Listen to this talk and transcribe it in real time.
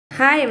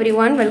Hi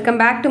everyone, welcome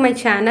back to my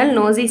channel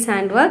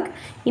Nozi'shandwork.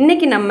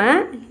 இன்னைக்கு நம்ம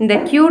இந்த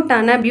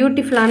கியூட்டான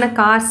பியூட்டிஃபுல்லான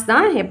கார்ஸ்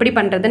தான் எப்படி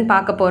பண்றதுன்னு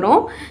பார்க்க போறோம்.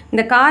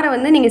 இந்த காரை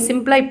வந்து நீங்க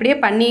சிம்பிளா இப்படியே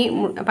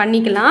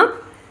பண்ணிக்கலாம்.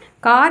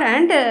 கார்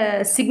அண்ட்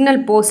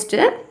சிக்னல் போஸ்ட்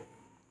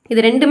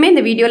இது ரெண்டுமே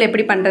இந்த வீடியோல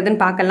எப்படி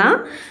பண்றதுன்னு பார்க்கலாம்.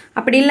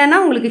 அப்படி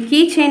இல்லனா உங்களுக்கு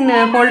கீ செயின்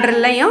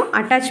ஹோல்டர்லயும்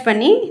அட்டாச்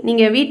பண்ணி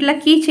நீங்க வீட்ல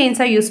கீ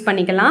செயின்ஸா யூஸ்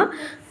பண்ணிக்கலாம்.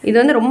 இது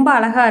வந்து ரொம்ப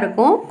அழகா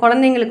இருக்கும்.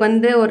 குழந்தைகளுக்கு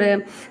வந்து ஒரு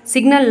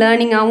சிக்னல்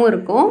லேர்னிங்காவும்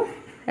இருக்கும்.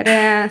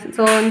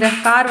 ஸோ இந்த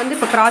கார் வந்து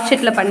இப்போ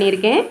க்ராச்செட்டில்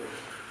பண்ணியிருக்கேன்.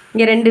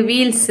 இங்கே 2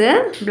 வீல்ஸு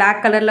பிளாக்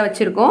கலரில்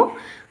வச்சுருக்கோம்.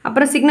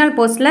 அப்புறம் சிக்னல்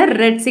போஸ்ட்டில்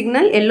red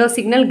signal, yellow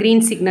signal,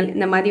 green signal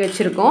இந்த மாதிரி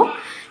வச்சுருக்கோம்.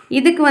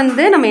 இதுக்கு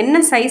வந்து நம்ம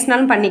என்ன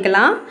சைஸ்னாலும்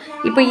பண்ணிக்கலாம்.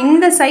 இப்போ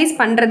இந்த சைஸ்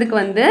பண்ணுறதுக்கு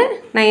வந்து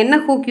நான்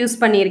என்ன ஹூக் யூஸ்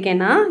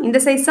பண்ணியிருக்கேன்னா, இந்த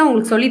சைஸ் தான்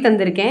உங்களுக்கு சொல்லி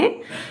தந்திருக்கேன்.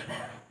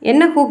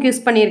 என்ன ஹூக்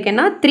யூஸ்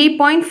பண்ணியிருக்கேன்னா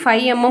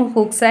 3.5 mm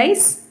ஹூக்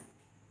சைஸ்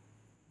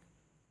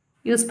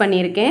யூஸ்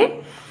பண்ணியிருக்கேன்.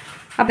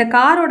 அப்போ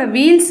காரோட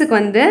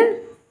வீல்ஸுக்கு வந்து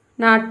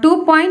நான்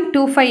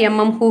 2.25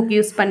 mm ஹூக்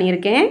யூஸ்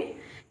பண்ணியிருக்கேன்.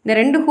 இந்த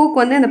 2 ஹூக்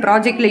வந்து இந்த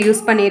ப்ராஜெக்டில்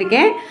யூஸ்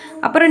பண்ணியிருக்கேன்.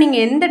 அப்புறம்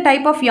நீங்கள் எந்த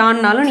டைப் ஆஃப்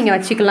யான்னாலும் நீங்கள்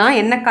வச்சுக்கலாம்,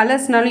 என்ன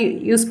கலர்ஸ்னாலும்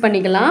யூஸ்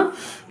பண்ணிக்கலாம்.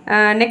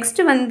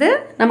 நெக்ஸ்ட்டு வந்து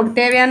நமக்கு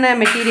தேவையான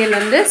மெட்டீரியல்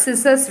வந்து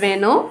சிசர்ஸ்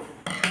வேணும்.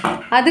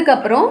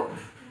 அதுக்கப்புறம்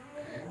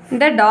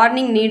இந்த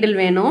டார்னிங் நீடில்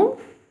வேணும்.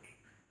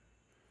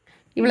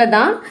 இவ்வளோ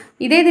தான்.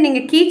 இதே இது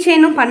நீங்கள் கீ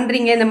செயினும்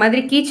பண்ணுறீங்க, இந்த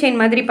மாதிரி கீ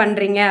செயின் மாதிரி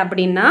பண்ணுறீங்க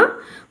அப்படின்னா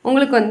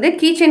உங்களுக்கு வந்து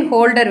கீ செயின்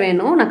ஹோல்டர்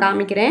வேணும். நான்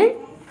காமிக்கிறேன்.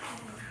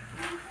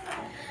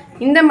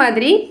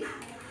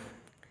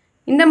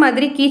 இந்த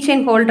மாதிரி கீ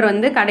செயின் ஹோல்டர்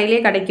வந்து கடையிலே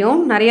கிடைக்கும்.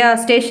 நிறையா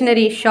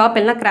ஸ்டேஷ்னரி ஷாப்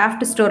எல்லாம்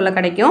கிராஃப்ட் ஸ்டோரில்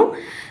கிடைக்கும்.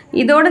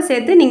 இதோடு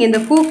சேர்த்து நீங்கள் இந்த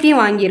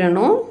ஹூக்கையும்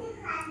வாங்கிடணும்.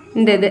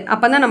 இது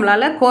அப்போ தான்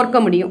நம்மளால் கோர்க்க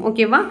முடியும்.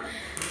 ஓகேவா?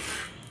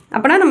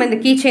 அப்போனா நம்ம இந்த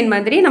கீ செயின்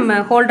மாதிரி நம்ம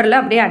ஹோல்டரில்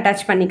அப்படியே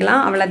அட்டாச்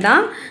பண்ணிக்கலாம்.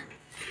 அவ்வளோதான்.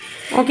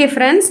 ஓகே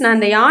ஃப்ரெண்ட்ஸ், நான்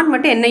இந்த யான்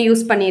மட்டும் என்ன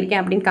யூஸ்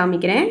பண்ணியிருக்கேன் அப்படின்னு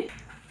காமிக்கிறேன்.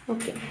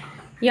 ஓகே,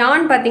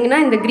 யான் பார்த்தீங்கன்னா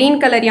இந்த க்ரீன்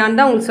கலர் யான்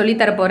தான் உங்களுக்கு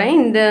சொல்லித்தர போகிறேன்.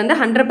 இந்த வந்து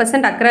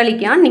 100%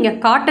 அக்ராலிக் யான். நீங்கள்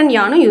காட்டன்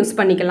யானும் யூஸ்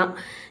பண்ணிக்கலாம்.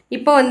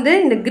 இப்போ வந்து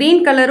இந்த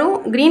க்ரீன்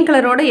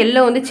கலரோட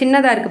எல்லோ வந்து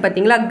சின்னதாக இருக்குது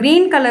பார்த்தீங்களா?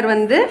 க்ரீன் கலர்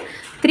வந்து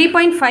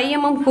 3.5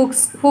 mm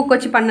ஹூக்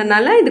வச்சு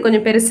பண்ணனால இது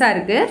கொஞ்சம் பெருசாக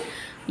இருக்குது.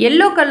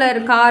 எல்லோ கலர்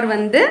கார்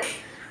வந்து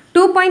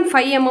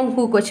 2.5 mm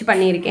ஹூக் வச்சு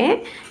பண்ணியிருக்கேன்.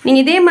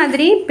 நீங்கள் இதே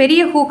மாதிரி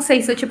பெரிய ஹூக்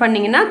சைஸ் வச்சு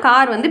பண்ணிங்கன்னா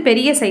கார் வந்து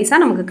பெரிய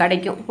சைஸாக நமக்கு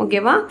கிடைக்கும்.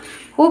 ஓகேவா?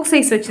 ஹூக்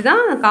சைஸ் வச்சு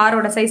தான்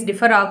காரோட சைஸ்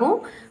டிஃபர் ஆகும்.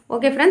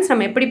 ஓகே ஃப்ரெண்ட்ஸ்,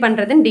 நம்ம எப்படி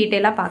பண்ணுறதுன்னு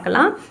டீட்டெயிலாக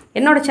பார்க்கலாம்.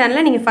 என்னோடய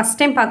சேனலை நீங்கள் ஃபஸ்ட்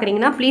டைம்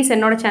பார்க்குறீங்கன்னா ப்ளீஸ்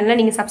என்னோடய சேனலை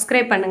நீங்கள்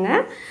சப்ஸ்கிரைப்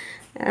பண்ணுங்கள்.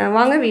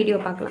 வாங்க வீடியோ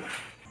பார்க்கலாம்.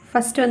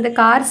 ஃபஸ்ட்டு வந்து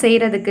கார்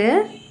செய்கிறதுக்கு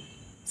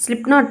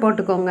ஸ்லிப் நாட்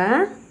போட்டுக்கோங்க.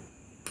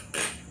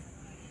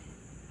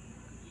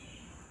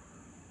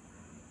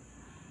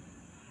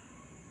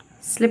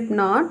 ஸ்லிப்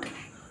நாட்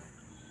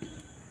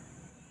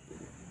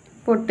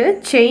போட்டு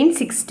செயின்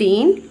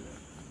 16,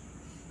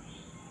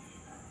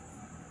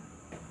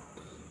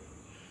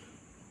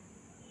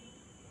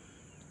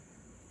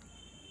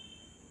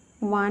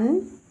 1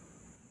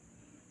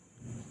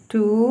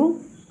 2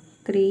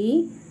 3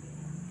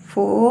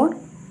 4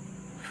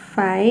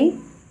 5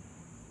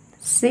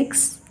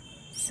 6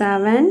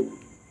 7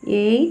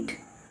 8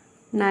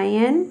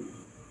 9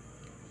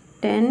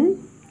 10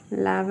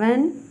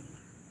 11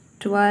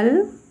 12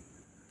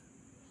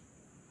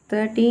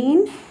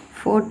 13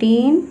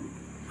 14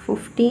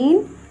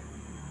 15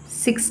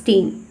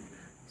 16.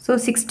 ஸோ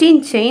 16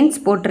 செயின்ஸ்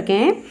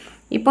போட்டிருக்கேன்.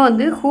 இப்போ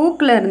வந்து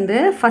ஹூக்கில் இருந்து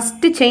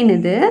ஃபஸ்ட்டு செயின்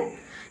இது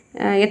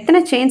எத்தனை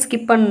செயின்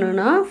ஸ்கிப்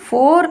பண்ணணுன்னா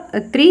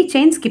 3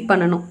 செயின் ஸ்கிப்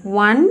பண்ணணும்.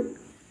 1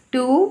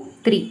 2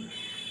 3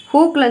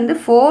 ஹூக்லேருந்து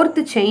 4th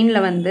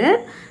செயினில் வந்து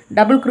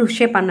டபுள்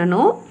க்ரூஷே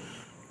பண்ணணும்.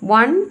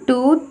 1 2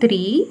 3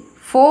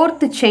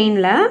 4th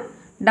செயினில்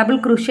டபுள்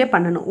க்ரூஷே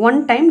பண்ணணும்.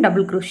 1 டைம்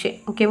டபுள் க்ரூஷே.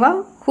 ஓகேவா?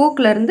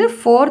 ஹூக்லேருந்து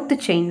 4th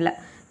செயினில்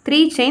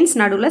 3 செயின்ஸ்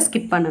நடுவில்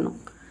ஸ்கிப் பண்ணணும்.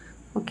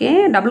 ஓகே,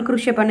 டபுள்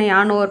க்ரூஷே பண்ண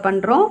யான் ஓவர்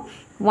பண்ணுறோம்.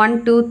 1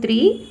 2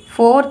 3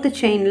 4th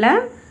செயினில்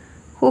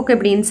ஹூக்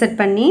இப்படி இன்சர்ட்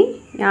பண்ணி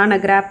யானை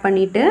கிராப்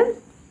பண்ணிவிட்டு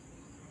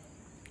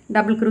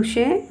டபுள்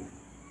க்ரூஷே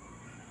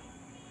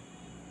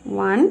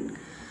 1.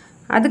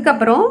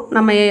 அதுக்கப்புறம்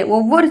நம்ம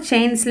ஒவ்வொரு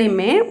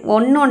செயின்ஸ்லேயுமே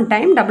 1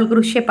 டைம் டபுள்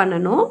க்ரூஷே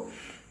பண்ணணும்.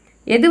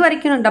 எது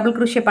வரைக்கும் டபுள்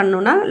க்ரூஷே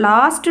பண்ணணுன்னா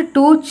லாஸ்ட்டு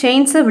 2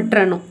 செயின்ஸை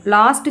விட்டுறணும்.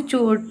 லாஸ்ட்டு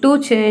 2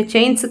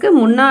 செயின்ஸுக்கு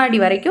முன்னாடி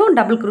வரைக்கும்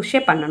டபுள்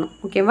க்ரூஷே பண்ணணும்.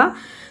 ஓகேவா?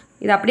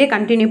 இது அப்படியே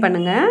கண்டினியூ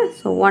பண்ணுங்கள்.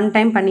 ஸோ 1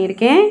 டைம்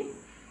பண்ணியிருக்கேன்.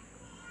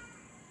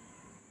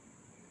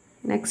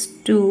 நெக்ஸ்ட்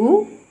 2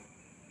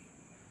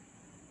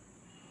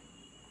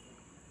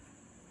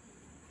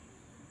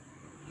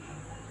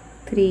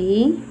 3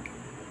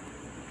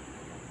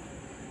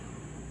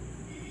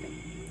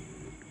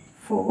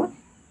 4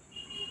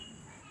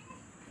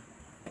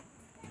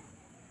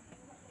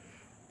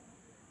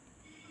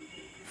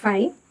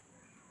 5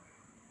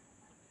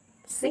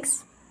 6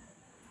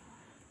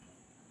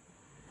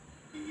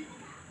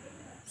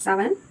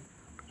 7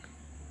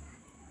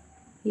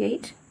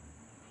 8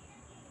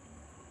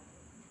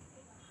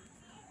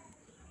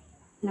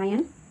 9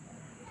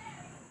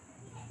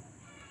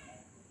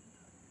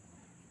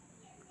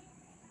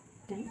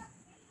 10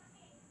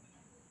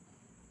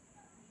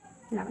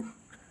 11.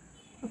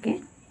 Okay.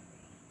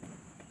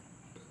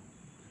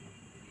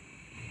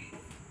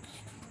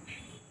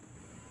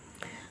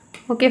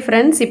 ஓகே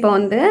ஃப்ரெண்ட்ஸ், இப்போ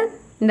வந்து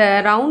இந்த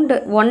ரவுண்டு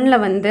 1ல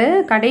வந்து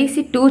கடைசி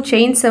 2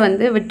 செயின்ஸை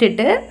வந்து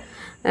விட்டுட்டு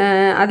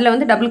அதில்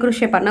வந்து டபுள்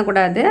குரோஷே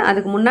பண்ணக்கூடாது.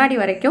 அதுக்கு முன்னாடி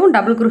வரைக்கும்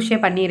டபுள் குரோஷே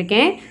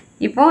பண்ணியிருக்கேன்.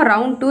 இப்போது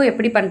ரவுண்ட் 2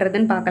 எப்படி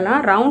பண்ணுறதுன்னு பார்க்கலாம்.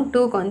 ரவுண்ட்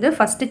 2க்கு வந்து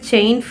ஃபஸ்ட்டு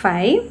செயின்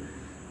 5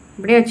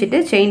 அப்படியே வச்சுட்டு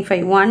செயின்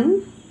 5 1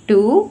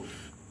 2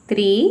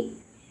 3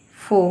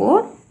 4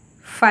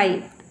 5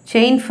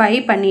 செயின்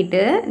 5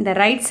 பண்ணிவிட்டு இந்த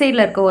ரைட்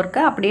சைடில் இருக்க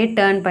ஒர்க்கை அப்படியே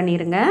டேர்ன்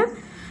பண்ணிடுங்க.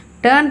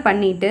 டேர்ன்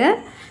பண்ணிவிட்டு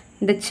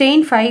இந்த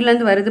செயின்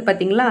 5லேருந்து வருது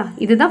பார்த்திங்களா,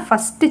 இதுதான்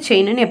ஃபஸ்ட்டு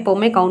செயின்னு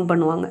எப்போவுமே கவுண்ட்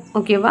பண்ணுவாங்க.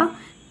 ஓகேவா,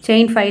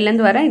 செயின்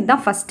 5லேருந்து வர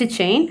இதுதான் ஃபஸ்ட்டு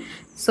செயின்.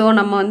 ஸோ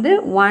நம்ம வந்து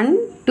 1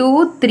 2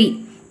 3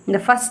 இந்த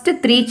ஃபஸ்ட்டு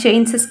 3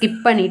 செயின்ஸை ஸ்கிப்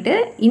பண்ணிவிட்டு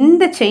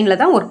இந்த செயினில்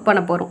தான் ஒர்க்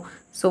பண்ண போகிறோம்.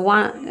 ஸோ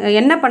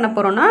என்ன பண்ண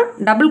போகிறோன்னா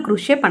டபுள்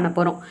குரோஷே பண்ண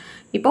போகிறோம்.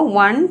 இப்போ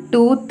 1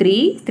 2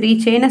 3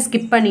 செயினை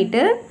ஸ்கிப்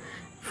பண்ணிவிட்டு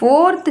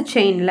 4th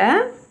செயினில்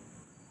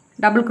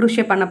டபுள்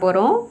குரோஷே பண்ண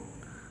போகிறோம்.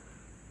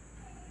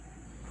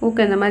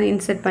 ஹூக் இந்த மாதிரி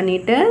இன்சர்ட்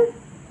பண்ணிவிட்டு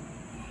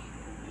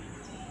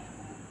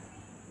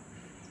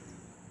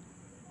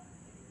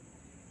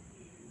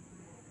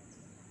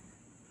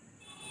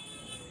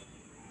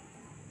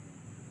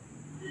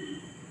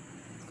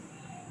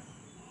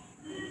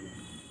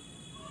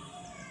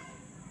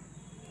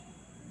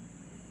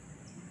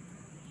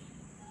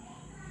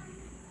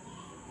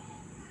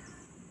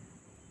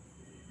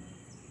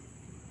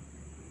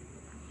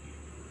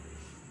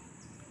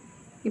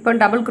இப்போ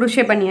டபுள்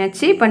குரோஷே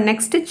பண்ணியாச்சு. இப்போ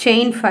நெக்ஸ்ட்டு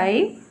செயின் 5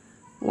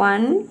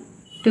 1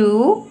 2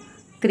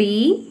 3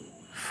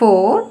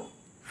 4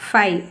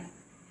 5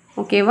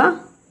 ஓகேவா,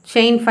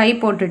 செயின் 5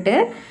 போட்டுட்டு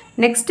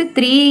நெக்ஸ்ட்டு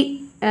 3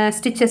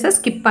 ஸ்டிச்சஸை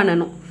ஸ்கிப்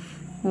பண்ணணும்.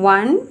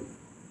 1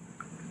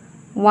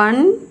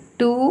 1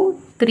 2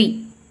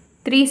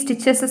 3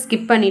 ஸ்டிச்சஸை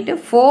ஸ்கிப் பண்ணிவிட்டு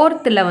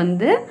 4th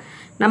வந்து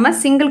நம்ம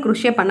சிங்கிள்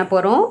குரோஷே பண்ண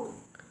போகிறோம்.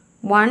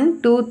 1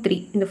 2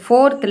 3 இந்த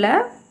 4th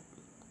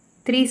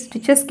 3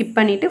 ஸ்டிச்சஸ் ஸ்கிப்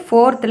பண்ணிவிட்டு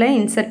 4th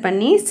இன்சர்ட்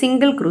பண்ணி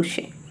சிங்கிள்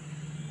குரோஷே.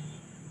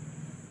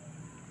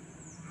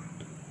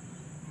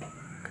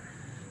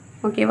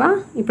 ஓகேவா,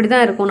 இப்படி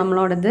தான் இருக்கும்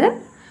நம்மளோடது.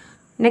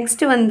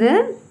 நெக்ஸ்ட்டு வந்து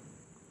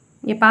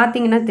இங்கே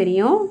பார்த்தீங்கன்னா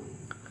தெரியும்.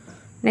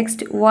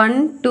 நெக்ஸ்ட் 1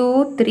 2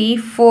 3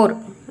 4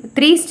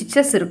 3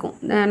 ஸ்டிச்சஸ் இருக்கும்,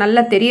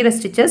 நல்லா தெரிகிற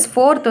ஸ்டிச்சஸ்.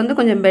 4th வந்து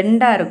கொஞ்சம்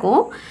பெண்டாக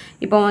இருக்கும்.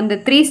 இப்போ வந்து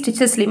 3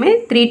 ஸ்டிச்சஸ்லேயுமே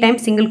 3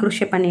 டைம்ஸ் சிங்கிள்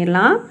குரோஷே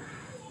பண்ணிடலாம்.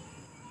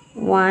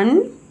 1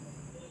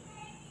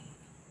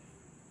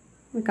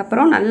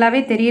 அதுக்கப்புறம் நல்லாவே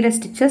தெரிகிற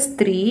stitches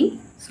 3.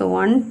 So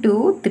 1 2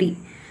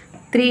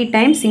 3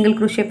 times single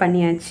crochet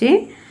பண்ணியாச்சு.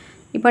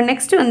 இப்போ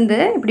நெக்ஸ்ட் வந்து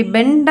இப்படி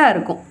பெண்டாக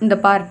இருக்கும் இந்த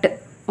பார்ட்டு.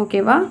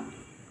 ஓகேவா,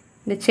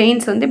 இந்த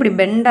செயின்ஸ் வந்து இப்படி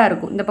பெண்டாக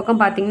இருக்கும். இந்த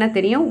பக்கம் பார்த்தீங்கன்னா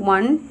தெரியும்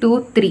 1 2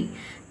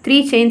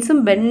 3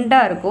 செயின்ஸும்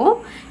பெண்டாக இருக்கும்.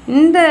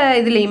 இந்த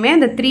இதுலேயுமே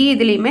இந்த 3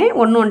 இதுலேயுமே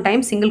 1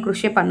 டைம் சிங்கிள்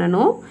குரோஷே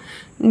பண்ணணும்.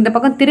 இந்த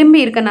பக்கம்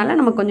திரும்பி இருக்கனால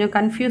நமக்கு கொஞ்சம்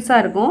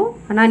கன்ஃபியூஸாக இருக்கும்.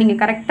 ஆனால்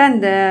நீங்கள் கரெக்டாக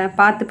இந்த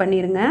பார்த்து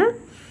பண்ணிடுங்க.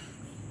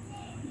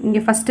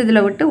 இங்கே ஃபஸ்ட்டு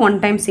இதில் விட்டு 1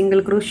 time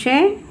single crochet,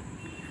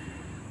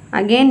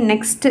 again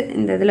next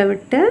இந்த இதில்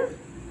விட்டு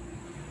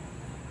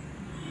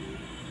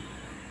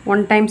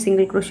 1 டைம்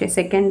சிங்கிள் குரோஷே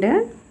செகண்டு,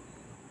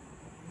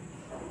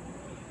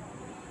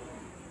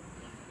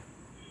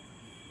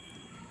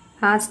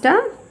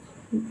 லாஸ்ட்டாக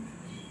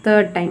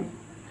 3rd டைம்.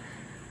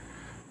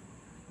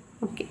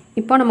 ஓகே,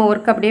 இப்போ நம்ம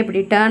ஒர்க் அப்படியே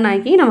இப்படி டேர்ன்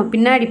ஆகி நம்ம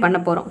பின்னாடி பண்ண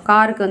போகிறோம்.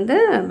 காருக்கு வந்து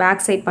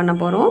பேக் சைட் பண்ண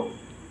போகிறோம்,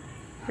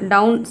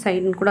 டவுன்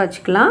சைடுன்னு கூட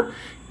வச்சுக்கலாம்.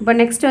 இப்போ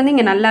நெக்ஸ்ட் வந்து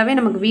இங்கே நல்லாவே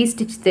நமக்கு வி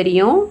ஸ்டிச்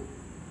தெரியும்.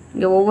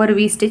 இங்கே ஒவ்வொரு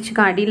வி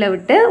ஸ்டிச்சுக்கும் அடியில்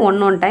விட்டு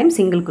 1 டைம்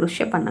சிங்கிள்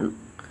குரோஷே பண்ணணும்.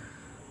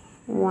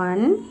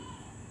 1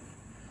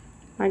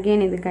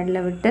 அகெயின் இதுக்கு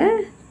அடியில் விட்டு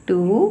 2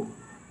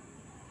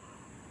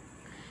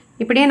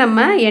 இப்படியே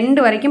நம்ம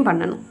எண்டு வரைக்கும்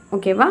பண்ணணும்.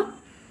 ஓகேவா,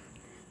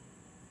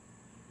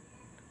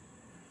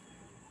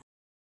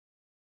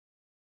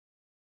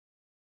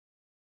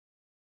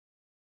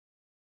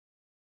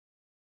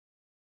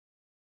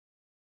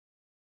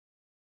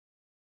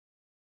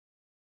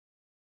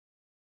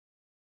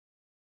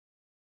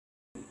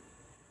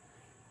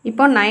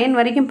 இப்போ 9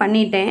 வரைக்கும்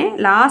பண்ணிட்டேன்.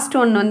 லாஸ்ட்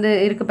ஒன் வந்து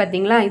இருக்குது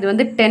பார்த்தீங்களா, இது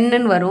வந்து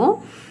 10ன்னு வரும்.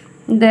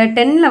 இந்த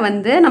 10ல்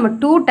வந்து நம்ம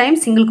 2 டைம்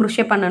சிங்கிள்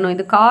குரோஷே பண்ணணும்.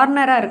 இது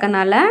கார்னராக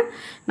இருக்கனால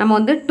நம்ம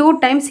வந்து 2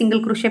 டைம்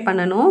சிங்கிள் குரோஷே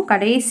பண்ணணும்.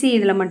 கடைசி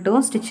இதில் மட்டும்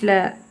ஸ்டிச்சில்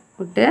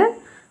விட்டு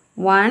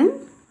 1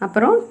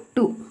 அப்புறம்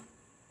 2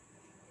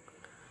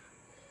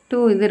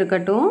 இது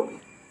இருக்கட்டும்.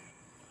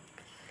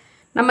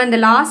 நம்ம இந்த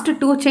லாஸ்ட்டு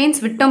 2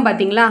 செயின்ஸ் விட்டோம்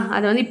பார்த்தீங்களா,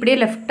 அது வந்து இப்படியே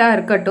லெஃப்டாக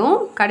இருக்கட்டும்.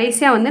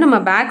 கடைசியாக வந்து நம்ம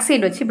பேக்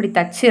சைடு வச்சு இப்படி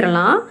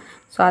தச்சிடலாம்.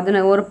 ஸோ அது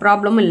ஒரு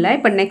ப்ராப்ளமும் இல்லை.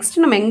 இப்போ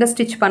நெக்ஸ்ட்டு நம்ம எங்கே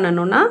ஸ்டிச்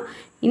பண்ணணும்னா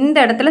இந்த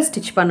இடத்துல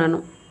ஸ்டிச்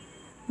பண்ணணும்.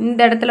 இந்த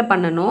இடத்துல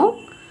பண்ணணும்.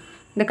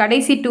 இந்த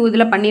கடைசி 2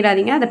 இதில்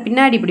பண்ணிடாதீங்க, அதை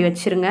பின்னாடி இப்படி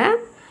வச்சுருங்க.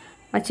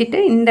 வச்சுட்டு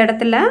இந்த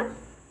இடத்துல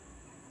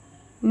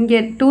இங்கே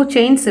 2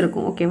 செயின்ஸ்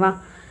இருக்கும். ஓகேவா,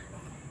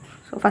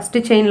 ஸோ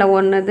ஃபஸ்ட்டு செயினில்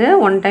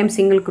 1 டைம்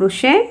சிங்கிள்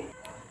குரோஷே.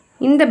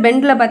 இந்த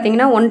பெண்டில்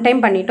பார்த்தீங்கன்னா 1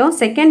 டைம் பண்ணிட்டோம்.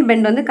 செகண்ட்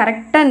பெண்ட் வந்து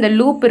கரெக்டாக இந்த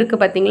லூப்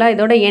இருக்குது பார்த்தீங்களா,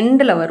 இதோட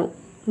எண்டில் வரும்.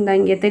 இந்த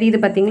இங்கே தெரியுது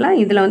பார்த்தீங்களா,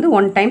 இதில் வந்து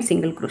 1 டைம்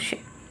சிங்கிள் குரோஷே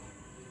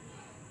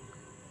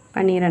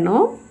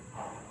பண்ணிடணும்.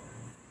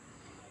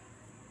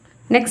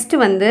 நெக்ஸ்ட்டு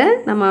வந்து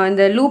நம்ம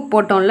இந்த லூப்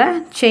போட்டோம்ல,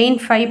 செயின்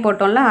 5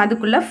 போட்டோம்ல,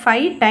 அதுக்குள்ளே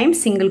 5 டைம்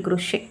சிங்கிள்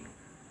குரோஷே.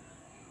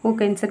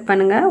 ஹூக்கை இன்சர்ட்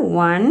பண்ணுங்கள்.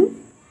 1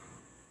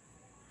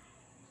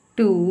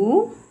 2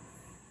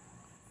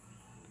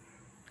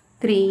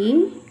 3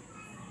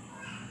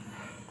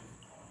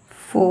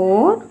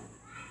 4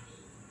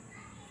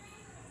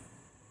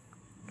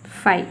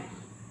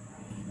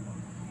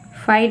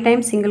 5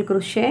 times single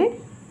crochet.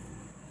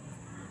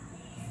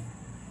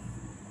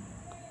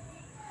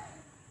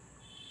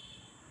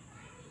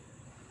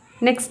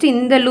 நெக்ஸ்ட்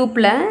இந்த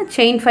லூப்பில்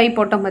செயின் 5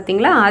 போட்டோம்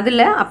பார்த்தீங்களா,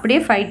 அதில் அப்படியே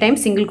 5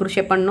 டைம்ஸ் சிங்கிள்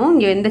crochet பண்ணணும்.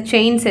 இங்கே எந்த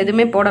செயின்ஸ்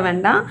எதுவுமே போட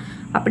வேண்டாம்.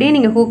 அப்படியே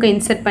நீங்கள் ஹூக்கை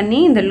இன்சர்ட் பண்ணி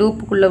இந்த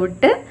லூப்புக்குள்ளே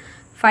விட்டு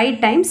 5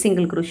 டைம்ஸ்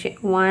சிங்கிள் crochet.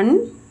 1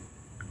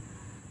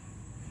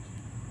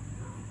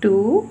 2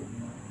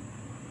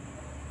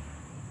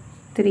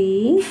 3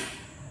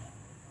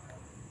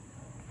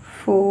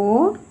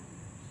 4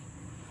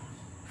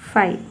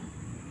 5.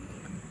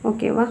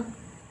 ஓகேவா?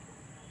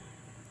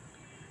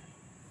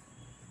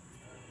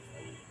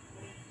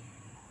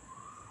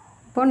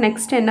 இப்போ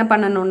நெக்ஸ்ட் என்ன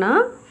பண்ணணும்னா,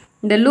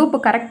 இந்த லூப்பு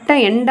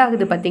கரெக்டாக எண்ட்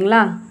ஆகுது பார்த்தீங்களா,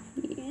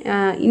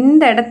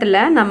 இந்த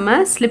இடத்துல நம்ம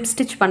ஸ்லிப்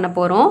ஸ்டிச் பண்ண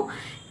போகிறோம்.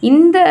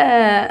 இந்த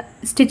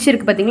ஸ்டிச்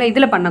இருக்குது பார்த்தீங்களா,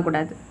 இதில்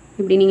பண்ணக்கூடாது.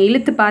 இப்படி நீங்கள்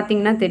இழுத்து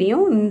பார்த்தீங்கன்னா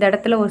தெரியும், இந்த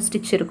இடத்துல ஒரு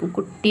ஸ்டிச் இருக்கும்,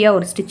 குட்டியாக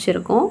ஒரு ஸ்டிச்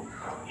இருக்கும்.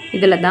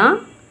 இதில் தான்,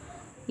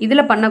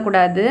 இதில்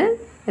பண்ணக்கூடாது.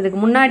 இதுக்கு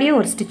முன்னாடியே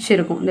ஒரு ஸ்டிச்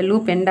இருக்கும் இந்த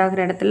லூப் எண்ட் ஆகிற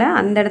இடத்துல.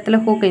 அந்த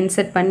இடத்துல ஹூக்கை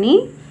இன்சர்ட் பண்ணி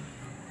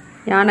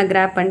யானை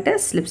கிராப் பண்ணிட்டு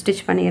ஸ்லிப்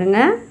ஸ்டிச்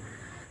பண்ணிடுங்க.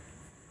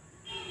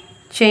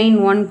 செயின்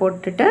 1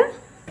 போட்டுட்டு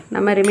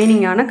நம்ம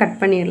ரிமைனிங் யானை கட்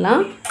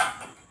பண்ணிடலாம்.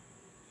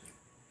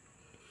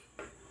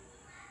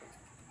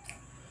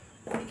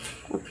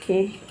 ஓகே,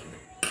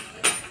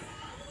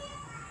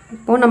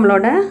 இப்போது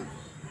நம்மளோட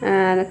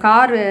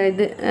கார்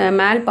இது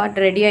மேல்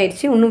பார்ட் ரெடி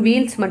ஆயிடுச்சு. இன்னும்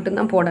வீல்ஸ்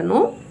மட்டும்தான்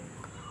போடணும்.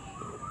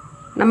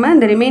 நம்ம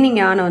இந்த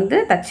ரிமைனிங் யானை வந்து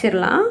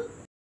தச்சிடலாம்.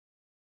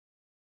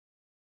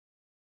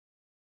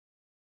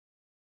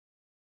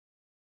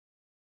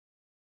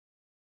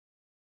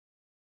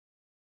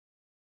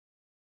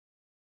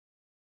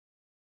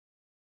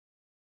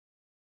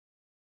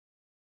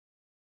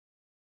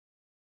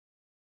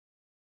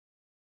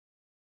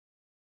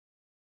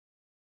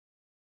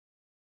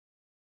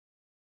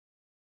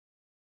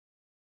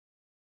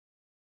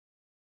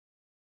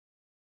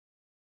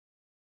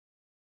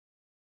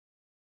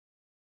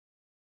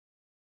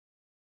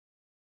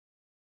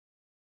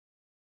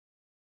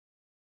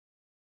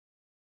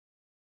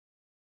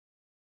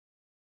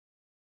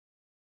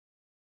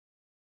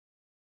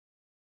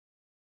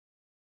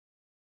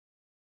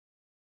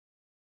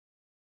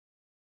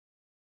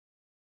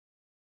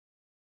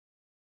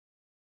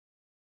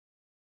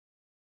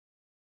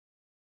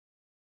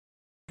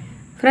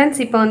 ஃப்ரெண்ட்ஸ்,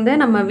 இப்போ வந்து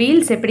நம்ம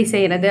வீல்ஸ் எப்படி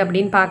செய்கிறது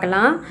அப்படின்னு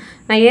பார்க்கலாம்.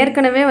 நான்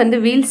ஏற்கனவே வந்து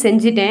வீல்ஸ்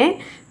செஞ்சுட்டேன்.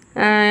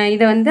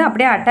 இதை வந்து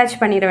அப்படியே அட்டாச்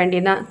பண்ணிட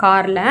வேண்டியதுதான்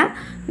காரில்.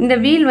 இந்த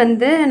வீல்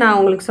வந்து நான்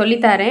உங்களுக்கு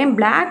சொல்லித்தரேன்.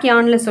 பிளாக்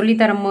யானில்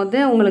சொல்லித்தரும் போது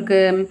உங்களுக்கு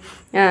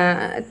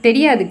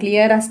தெரியாது,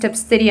 கிளியராக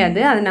ஸ்டெப்ஸ்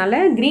தெரியாது. அதனால்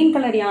க்ரீன்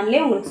கலர்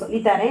யான்லேயே உங்களுக்கு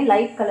சொல்லித்தரேன்.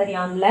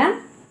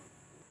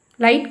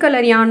 லைட்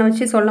கலர் யானை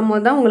வச்சு சொல்லும்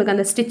போது தான் உங்களுக்கு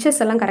அந்த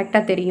ஸ்டிச்சஸ் எல்லாம்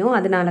கரெக்டாக தெரியும்.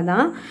 அதனால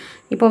தான்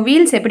இப்போ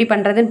வீல்ஸ் எப்படி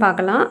பண்ணுறதுன்னு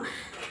பார்க்கலாம்.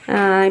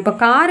 இப்போ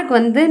காருக்கு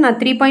வந்து நான்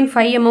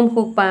 3.5 mm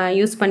ஹூக்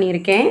யூஸ்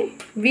பண்ணியிருக்கேன்.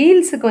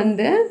 வீல்ஸுக்கு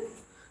வந்து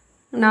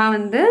நான்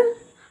வந்து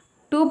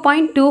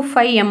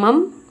 2.25 mm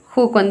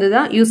ஹூக் வந்து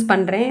தான் யூஸ்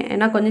பண்ணுறேன்.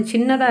 ஏன்னா கொஞ்சம்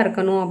சின்னதாக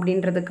இருக்கணும்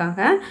அப்படின்றதுக்காக.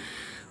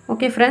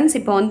 ஓகே ஃப்ரெண்ட்ஸ்,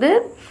 இப்போ வந்து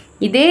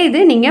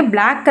இது நீங்கள்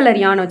பிளாக் கலர்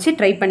யானை வச்சு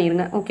ட்ரை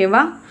பண்ணிடுங்க.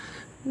 ஓகேவா?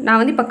 நான்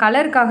வந்து இப்போ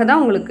கலருக்காக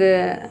தான், உங்களுக்கு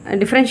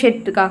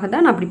டிஃப்ரென்ஷியேட்டுக்காக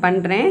தான் நான் அப்படி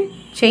பண்ணுறேன்,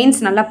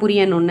 செயின்ஸ் நல்லா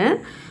புரியணும்னு.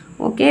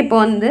 ஓகே, இப்போ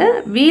வந்து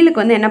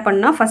வீலுக்கு வந்து என்ன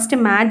பண்ணால்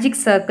ஃபஸ்ட்டு மேஜிக்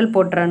சர்க்கிள்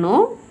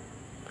போட்டுறணும்.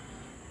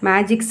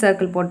 மேஜிக்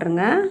சர்க்கிள்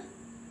போட்டுருங்க.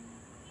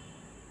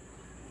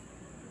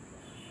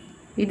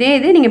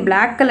 இது நீங்கள்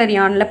பிளாக் கலர்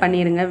யானில்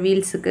பண்ணிடுங்க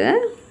வீல்ஸுக்கு.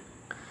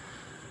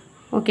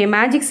 ஓகே,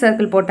 மேஜிக்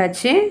சர்க்கிள்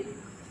போட்டாச்சு.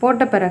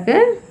 போட்ட பிறகு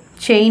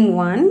செயின்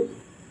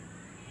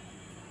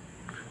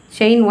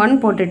 1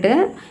 போட்டுட்டு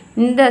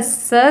இந்த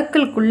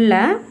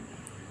சர்க்கிள்குள்ளே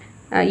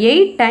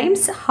 8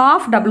 டைம்ஸ்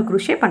half double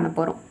crochet பண்ண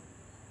போகிறோம்.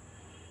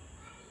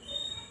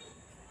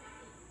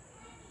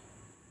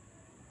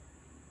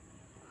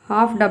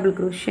 half double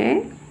crochet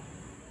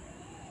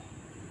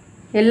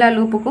எல்லா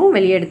லூப்புக்கும்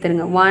வெளியே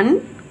எடுத்துருங்க. 1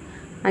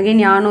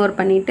 அகைன் yarn over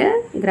பண்ணிவிட்டு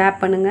கிராப்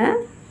பண்ணுங்கள்.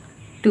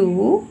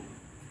 2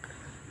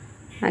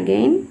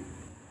 again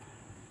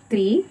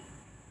 3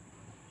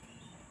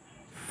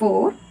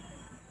 4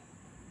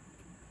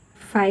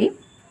 5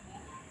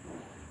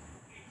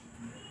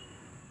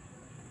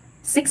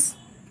 6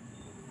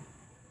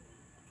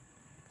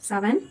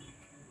 7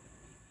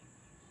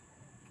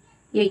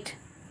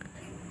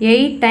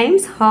 8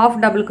 times half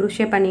double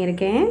crochet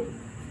பண்ணியிருக்கேன்.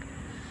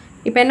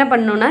 இப்போ என்ன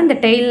பண்ணணுன்னா, இந்த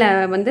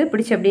டெயிலில் வந்து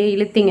பிடிச்சி அப்படியே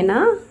இழுத்திங்கன்னா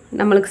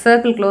நம்மளுக்கு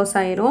சர்க்கிள் க்ளோஸ்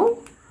ஆயிரும்.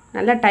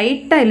 நல்லா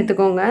டைட்டாக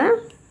இழுத்துக்கோங்க.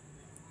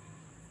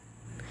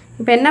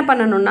 இப்போ என்ன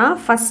பண்ணணுன்னா,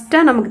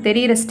 ஃபஸ்ட்டாக நமக்கு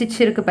தெரிகிற ஸ்டிச்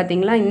இருக்குது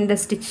பார்த்தீங்களா, இந்த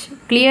ஸ்டிச்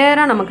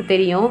கிளியராக நமக்கு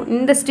தெரியும்.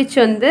 இந்த ஸ்டிச்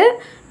வந்து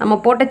நம்ம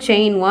போட்ட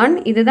செயின் 1,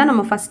 இதுதான்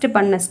நம்ம ஃபஸ்ட்டு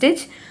பண்ண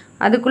ஸ்டிச்.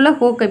 அதுக்குள்ளே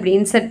ஹூக் இப்படி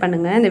இன்சர்ட்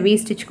பண்ணுங்கள். இந்த வி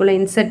ஸ்டிச்சுக்குள்ளே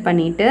இன்சர்ட்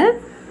பண்ணிவிட்டு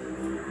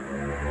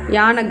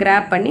யானை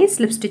கிராப் பண்ணி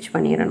ஸ்லிப் ஸ்டிச்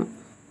பண்ணிடணும்.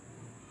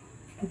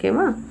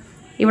 ஓகேவா?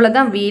 இவ்வளோ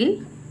தான் வீல்.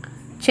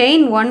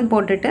 செயின் 1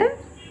 போட்டுட்டு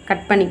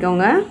கட்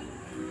பண்ணிக்கோங்க.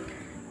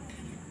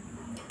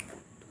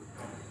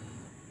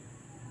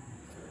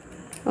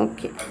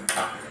 ஓகே,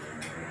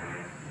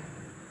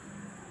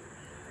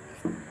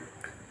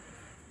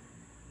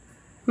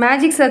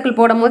 மேஜிக் சர்க்கிள்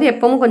போடும்போது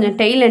எப்பவும் கொஞ்சம்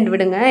டெய்ல் எண்ட்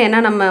விடுங்க.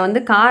 ஏன்னா நம்ம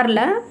வந்து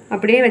காரில்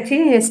அப்படியே வச்சு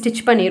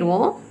ஸ்டிச்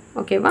பண்ணிடுவோம்.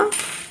 ஓகேவா?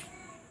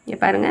 இங்கே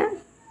பாருங்கள்.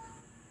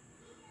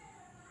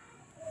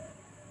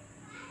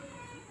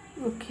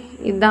 ஓகே,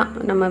 இதுதான்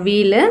நம்ம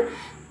வீலு.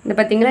 இந்த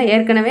பார்த்திங்களா,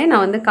 ஏற்கனவே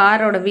நான் வந்து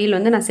காரோட வீல்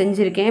வந்து நான்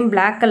செஞ்சுருக்கேன்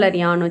Black கலர்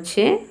யான்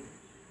வச்சு.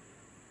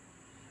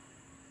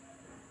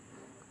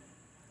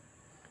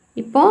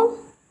 இப்போது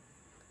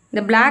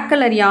இந்த Black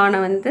கலர் யானை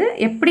வந்து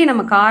எப்படி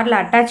நம்ம காரில்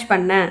அட்டாச்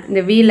பண்ண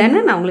இந்த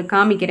வீலன்னு நான் உங்களுக்கு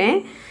காமிக்கிறேன்.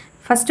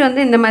 ஃபஸ்ட்டு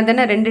வந்து இந்த மாதிரி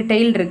தானே 2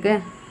 டெயில்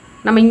இருக்குது.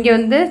 நம்ம இங்கே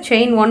வந்து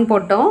செயின் 1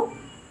 போட்டோம்.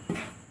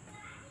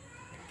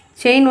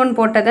 செயின் 1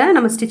 போட்டதை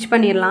நம்ம ஸ்டிச்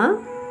பண்ணிடலாம்.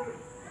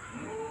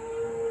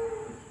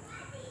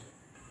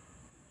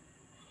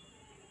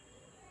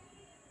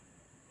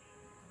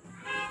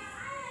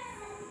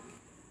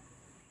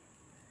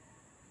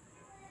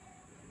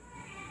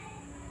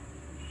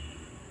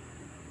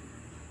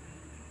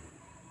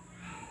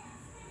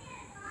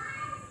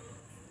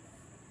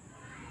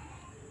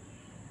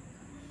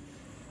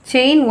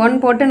 செயின் 1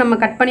 போட்டு நம்ம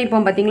கட்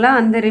பண்ணியிருப்போம் பார்த்தீங்களா,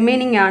 அந்த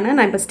ரிமைனிங் யானை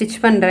நான் இப்போ ஸ்டிச்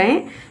பண்ணுறேன்.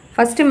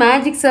 ஃபஸ்ட்டு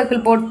மேஜிக்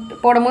சர்க்கிள்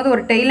போடும்போது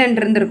ஒரு டெய்ல் எண்ட்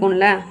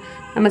இருந்திருக்கும்ல,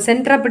 நம்ம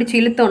சென்டராக பிடிச்சி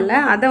இழுத்தோம்ல,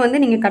 அதை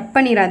வந்து நீங்கள் கட்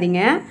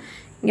பண்ணிடாதீங்க.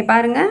 இங்கே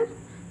பாருங்கள்,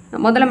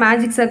 முதல்ல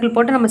மேஜிக் சர்க்கிள்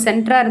போட்டு நம்ம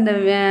சென்டராக இருந்த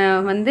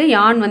வந்து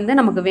யான் வந்து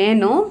நமக்கு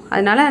வேணும்.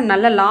 அதனால்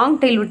நல்லா லாங்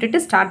டெய்ல்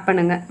விட்டுட்டு ஸ்டார்ட்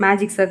பண்ணுங்கள்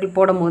மேஜிக் சர்க்கிள்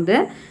போடும்போது.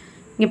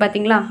 இங்கே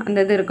பார்த்தீங்களா, அந்த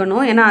இது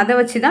இருக்கணும். ஏன்னா அதை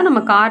வச்சு தான்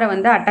நம்ம காரை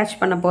வந்து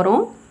அட்டாச் பண்ண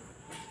போகிறோம்.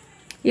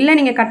 இல்லை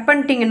நீங்கள் கட்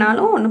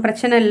பண்ணிட்டீங்கனாலும் ஒன்றும்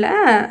பிரச்சனை இல்லை.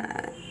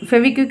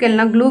 ஃபெவிக்விக்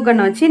எல்லாம் க்ளூ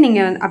கன்னை வச்சு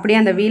நீங்கள் அப்படியே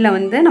அந்த வீலை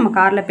வந்து நம்ம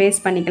காரில்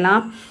பேஸ்ட்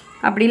பண்ணிக்கலாம்.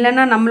 அப்படி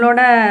இல்லைன்னா நம்மளோட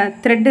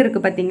த்ரெட்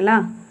இருக்குது பார்த்தீங்களா,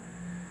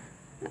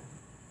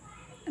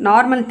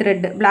 நார்மல்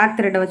த்ரெட் Black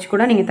த்ரெட்டை வச்சு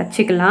கூட நீங்கள்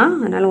தச்சிக்கலாம்.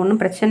 அதனால்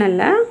ஒன்றும் பிரச்சனை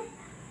இல்லை.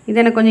 இது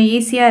எனக்கு கொஞ்சம்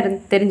ஈஸியாக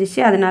தெரிஞ்சிச்சு.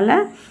 அதனால்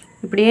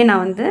இப்படியே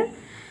நான் வந்து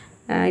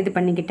இது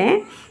பண்ணிக்கிட்டேன்.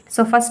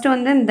 ஸோ ஃபஸ்ட்டு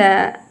வந்து இந்த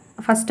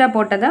ஃபஸ்ட்டாக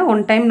போட்டதை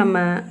 1 டைம்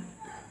நம்ம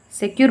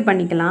செக்யூர்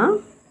பண்ணிக்கலாம்.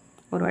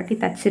 ஒரு வாட்டி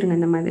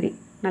தச்சிருங்க, இந்த மாதிரி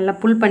நல்லா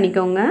புல்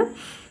பண்ணிக்கோங்க.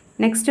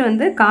 நெக்ஸ்ட்டு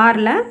வந்து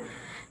காரில்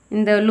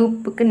இந்த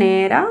லூப்புக்கு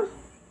நேராக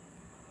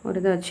ஒரு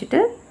இதை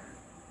வச்சுட்டு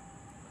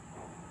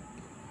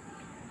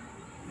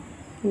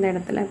இந்த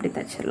இடத்துல இப்படி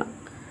தச்சிடலாம்.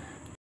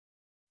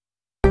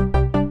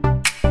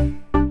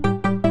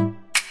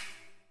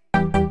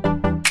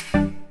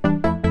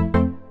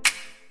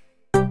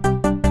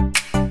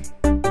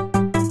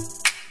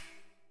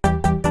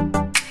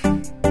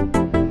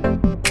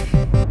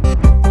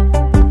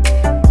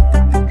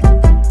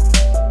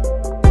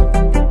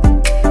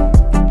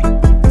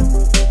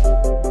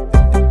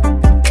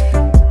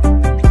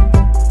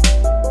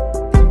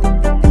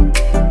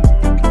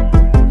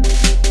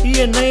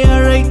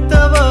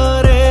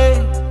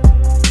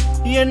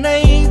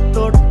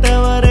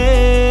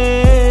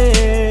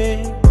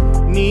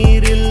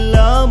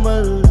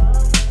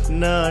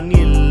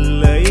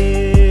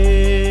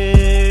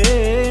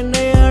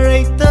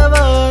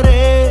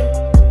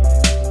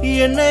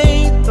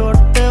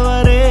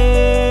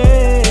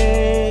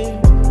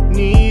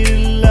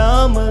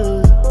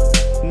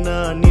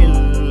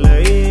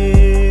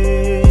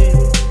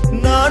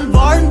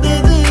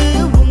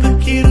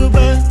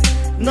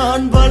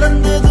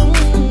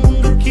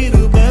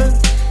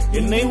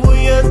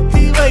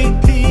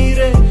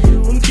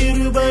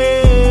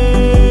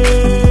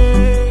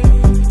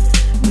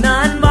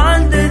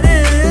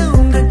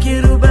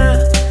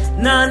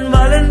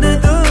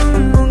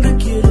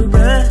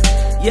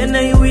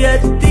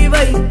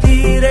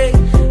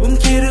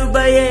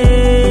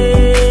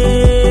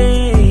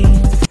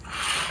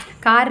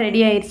 கார்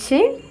ரெடி ஆயிடுச்சு.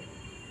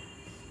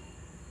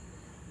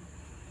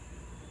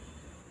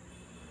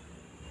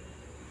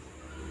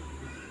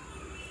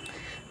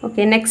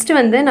 ஓகே, நெக்ஸ்ட்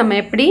வந்து நம்ம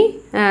எப்படி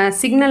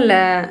சிக்னலில்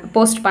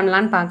போஸ்ட்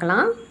பண்ணலான்னு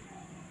பார்க்கலாம்.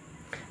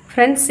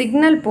 ஃப்ரெண்ட்ஸ்,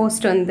 சிக்னல்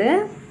போஸ்ட் வந்து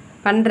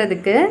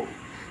பண்ணுறதுக்கு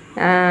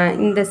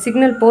இந்த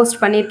சிக்னல்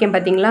போஸ்ட் பண்ணியிருக்கேன்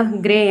பார்த்தீங்களா,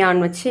 கிரே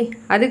யான் வச்சு.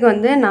 அதுக்கு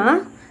வந்து நான்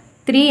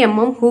 3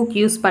 mm ஹூக்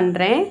யூஸ்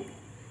பண்ணுறேன்.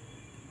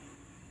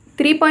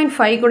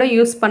 3.5 கூட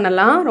யூஸ்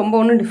பண்ணலாம், ரொம்ப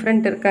ஒன்றும்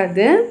டிஃப்ரெண்ட்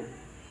இருக்காது.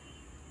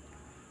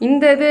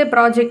 இந்த இது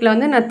ப்ராஜெக்டில்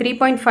வந்து நான்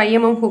 3.5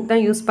 mm ஹூக்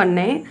தான் யூஸ்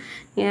பண்ணேன்.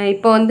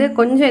 இப்போ வந்து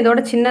கொஞ்சம் இதோட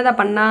சின்னதாக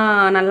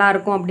பண்ணால்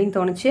நல்லாயிருக்கும் அப்படின்னு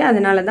தோணுச்சு.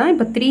 அதனால தான்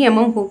இப்போ 3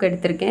 mm ஹூக்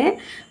எடுத்திருக்கேன்.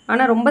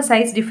 ஆனால் ரொம்ப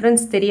சைஸ்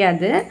டிஃப்ரென்ஸ்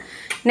தெரியாது.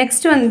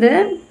 நெக்ஸ்ட் வந்து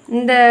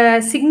இந்த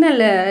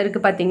சிக்னல்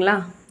இருக்குது பார்த்தீங்களா,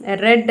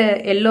 ரெட்,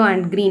 எல்லோ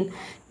அண்ட் க்ரீன்.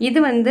 இது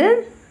வந்து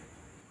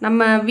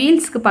நம்ம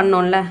வீல்ஸ்க்கு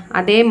பண்ணோம்ல,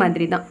 அதே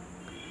மாதிரி தான்.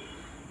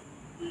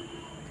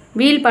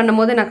 வீல்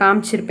பண்ணும்போது நான்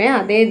காமிச்சிருப்பேன்,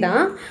 அதே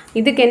தான்.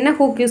 இதுக்கு என்ன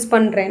ஹூக் யூஸ்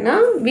பண்ணுறேன்னா,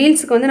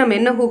 வீல்ஸுக்கு வந்து நம்ம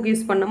என்ன ஹூக்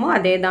யூஸ் பண்ணமோ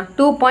அதே தான்.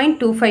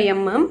 2.25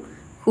 mm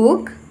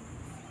ஹூக்.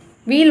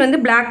 வீல் வந்து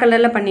Black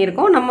கலரில்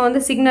பண்ணியிருக்கோம். நம்ம வந்து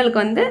சிக்னலுக்கு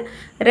வந்து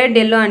ரெட்,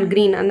 எல்லோ அண்ட்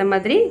க்ரீன் அந்த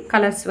மாதிரி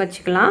கலர்ஸ்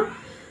வச்சுக்கலாம்.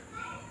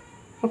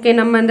 ஓகே,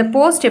 நம்ம இந்த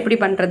போஸ்ட் எப்படி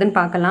பண்ணுறதுன்னு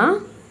பார்க்கலாம்.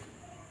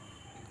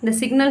 இந்த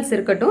சிக்னல்ஸ்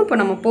இருக்கட்டும், இப்போ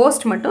நம்ம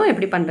போஸ்ட் மட்டும்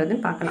எப்படி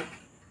பண்ணுறதுன்னு பார்க்கலாம்.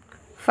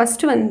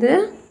 ஃபர்ஸ்ட் வந்து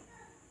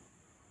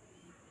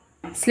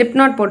ஸ்லிப்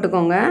நாட்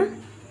போட்டுக்கோங்க.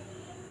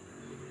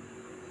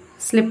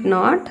 ஸ்லிப்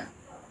நாட்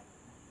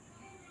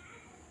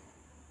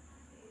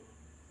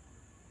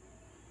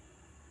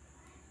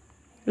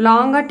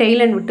லாங்காக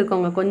டெய்லன்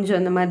விட்டுக்கோங்க, கொஞ்சம்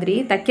இந்த மாதிரி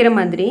தைக்கிற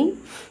மாதிரி.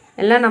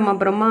 எல்லாம் நம்ம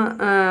அப்புறமா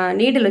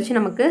நீடில் வச்சு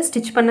நமக்கு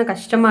ஸ்டிச் பண்ண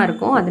கஷ்டமாக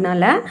இருக்கும்.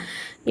 அதனால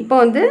இப்போ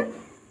வந்து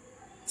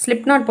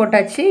ஸ்லிப் நாட்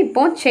போட்டாச்சு.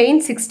 இப்போ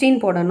செயின் 16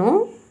 போடணும்.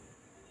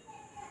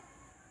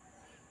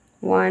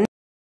 1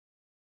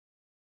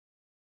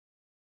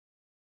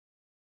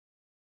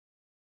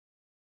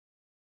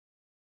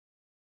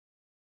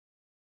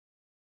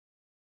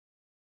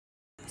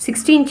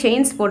 16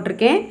 செயின்ஸ்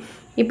போட்டிருக்கேன்.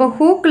 இப்போ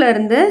ஹூக்கில்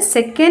இருந்து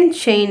செகண்ட்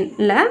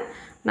செயினில்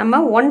நம்ம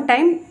 1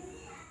 டைம்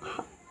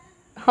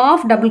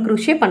ஹாஃப் டபுள்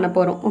க்ரூஷே பண்ண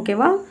போகிறோம்.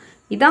 ஓகேவா?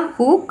 இதான்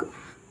ஹூக்.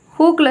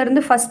 ஹூக்கில்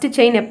இருந்து ஃபஸ்ட்டு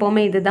செயின்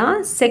எப்போவுமே இது தான்.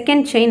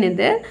 செகண்ட் செயின்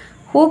இது.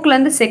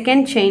 ஹூக்லேருந்து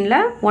செகண்ட் செயினில்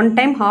 1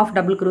 time half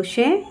double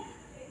crochet,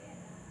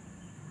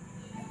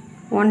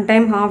 1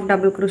 time half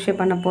double crochet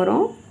பண்ண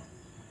போகிறோம்.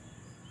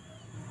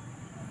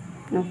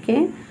 ஓகே,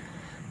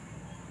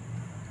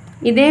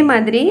 இதே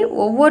மாதிரி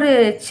ஒவ்வொரு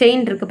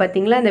செயின் இருக்குது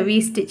பார்த்தீங்களா, இந்த வி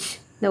ஸ்டிச்,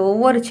 இந்த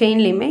ஒவ்வொரு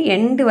செயின்லேயுமே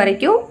எண்டு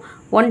வரைக்கும்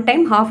 1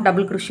 டைம் ஹாஃப்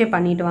டபுள் க்ரூஷே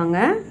பண்ணிட்டு வாங்க.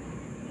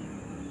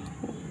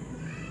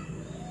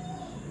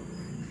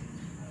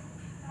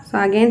 So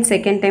again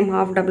second time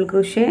half double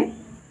crochet,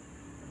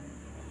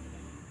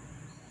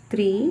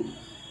 3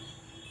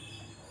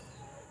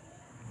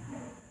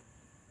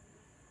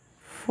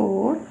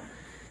 4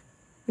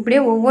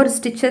 இப்படியே ஒவ்வொரு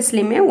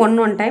ஸ்டிச்சஸ்லையுமே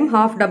 1 time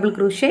half double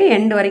crochet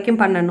end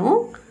வரைக்கும் பண்ணணும்.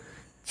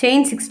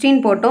 செயின் 16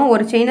 போட்டோம்,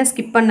 ஒரு செயினை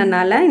ஸ்கிப்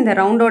பண்ணனால இந்த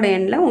ரவுண்டோட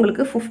எண்டில்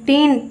உங்களுக்கு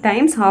 15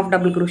 டைம்ஸ் ஹாஃப்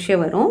டபுள் க்ரூஷே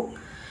வரும்.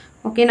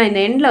 ஓகே, நான்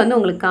இந்த எண்டில் வந்து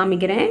உங்களுக்கு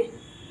காமிக்கிறேன்.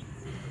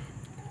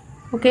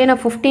 ஓகே,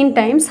 நான் 15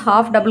 டைம்ஸ்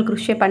ஹாஃப் டபுள்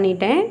க்ரூஷே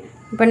பண்ணிட்டேன்.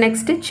 இப்போ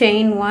நெக்ஸ்ட்டு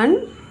செயின் 1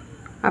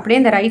 அப்படியே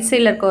இந்த ரைட்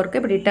சைடில் இருக்க ஒர்க்கு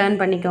இப்படி டர்ன்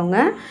பண்ணிக்கோங்க.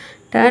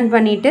 டர்ன்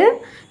பண்ணிவிட்டு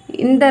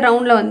இந்த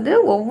ரவுண்டில் வந்து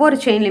ஒவ்வொரு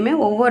செயின்லையுமே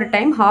ஒவ்வொரு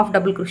டைம் ஹாஃப்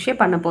டபுள் க்ரூஷே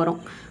பண்ண போகிறோம்.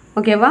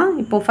 ஓகேவா?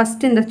 இப்போது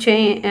ஃபஸ்ட்டு இந்த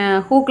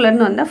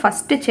ஹூக்லேருந்து வந்த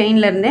ஃபஸ்ட்டு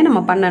செயின்லேருந்தே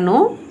நம்ம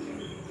பண்ணணும்.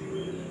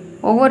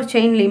 ஒவ்வொரு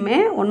செயின்லேயுமே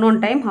 1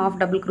 டைம் ஹாஃப்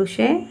டபுள்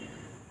க்ரூஷே.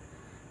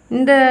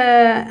 இந்த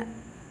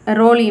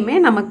ரோலையுமே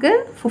நமக்கு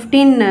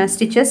 15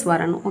 ஸ்டிச்சஸ்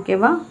வரணும்.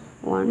 ஓகேவா?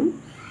 1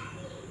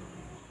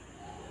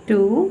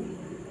 2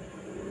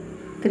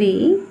 3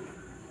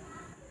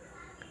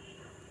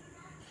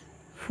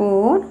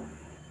 4.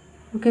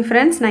 ஓகே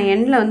ஃப்ரெண்ட்ஸ், நான்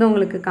எண்டில் வந்து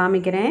உங்களுக்கு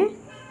காமிக்கிறேன்.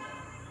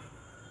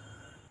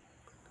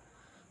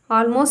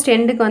 ஆல்மோஸ்ட்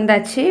எண்டுக்கு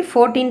வந்தாச்சு.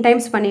 14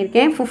 டைம்ஸ்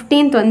பண்ணியிருக்கேன்.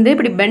 15th வந்து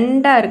இப்படி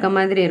பெண்டாக இருக்க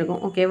மாதிரி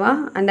இருக்கும். ஓகேவா?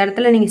 அந்த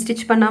இடத்துல நீங்கள்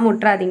ஸ்டிச் பண்ணாமல்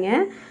விட்றாதீங்க.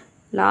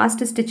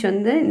 லாஸ்ட்டு ஸ்டிச்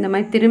வந்து இந்த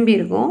மாதிரி திரும்பி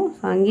இருக்கும்.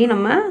 ஸோ அங்கேயும்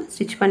நம்ம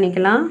ஸ்டிச்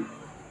பண்ணிக்கலாம்.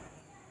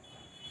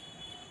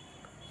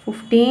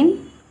 15.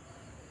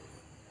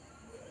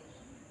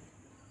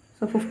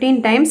 So 15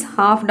 times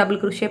half double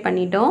crochet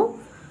பண்ணிட்டோம்.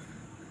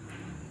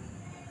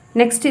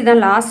 நெக்ஸ்ட்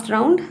இதான் லாஸ்ட்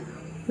ரவுண்ட்.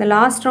 இந்த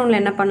லாஸ்ட் ரவுண்டில்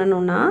என்ன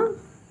பண்ணணும்னா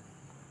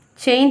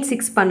செயின்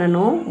 6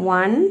 பண்ணணும்.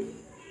 1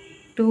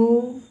 2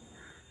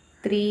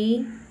 3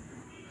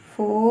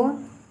 4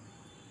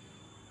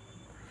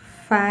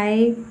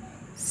 5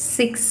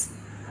 6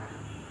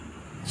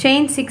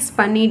 செயின் 6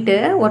 பண்ணிவிட்டு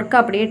ஒர்க்கை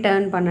அப்படியே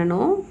டர்ன்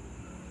பண்ணணும்.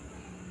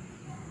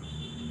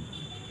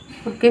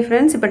 ஓகே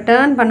ஃப்ரெண்ட்ஸ், இப்போ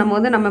டர்ன்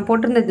பண்ணும்போது நம்ம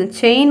போட்டிருந்த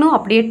செயினும்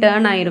அப்படியே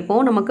டர்ன்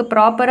ஆகிருக்கும். நமக்கு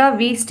ப்ராப்பராக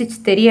வி ஸ்டிச்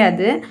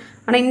தெரியாது.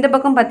 ஆனால் இந்த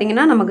பக்கம்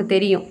பார்த்திங்கன்னா நமக்கு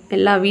தெரியும்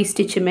எல்லா வி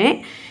ஸ்டிச்சுமே.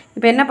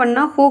 இப்போ என்ன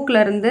பண்ணால் ஹூக்கில்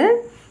இருந்து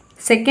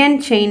செகண்ட்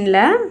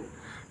செயினில்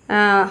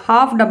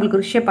ஹாஃப் டபுள்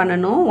க்ரூஷே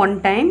பண்ணணும். 1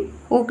 டைம்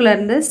ஹூக்கில்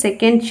இருந்து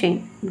செகண்ட் செயின்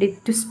இப்படி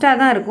ட்விஸ்ட்டாக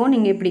தான் இருக்கும்.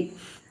 நீங்கள் இப்படி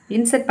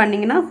இன்சர்ட்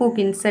பண்ணிங்கன்னா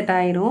ஹூக் இன்சர்ட்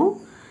ஆயிரும்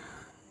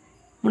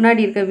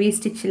முன்னாடி இருக்க we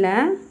ஸ்டிச்சில்.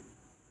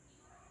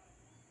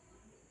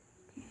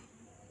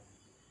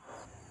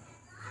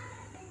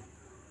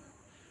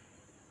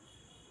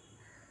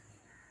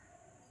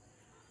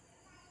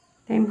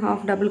 Time half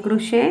double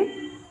crochet,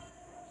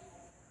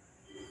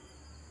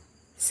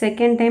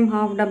 second time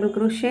half double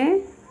crochet,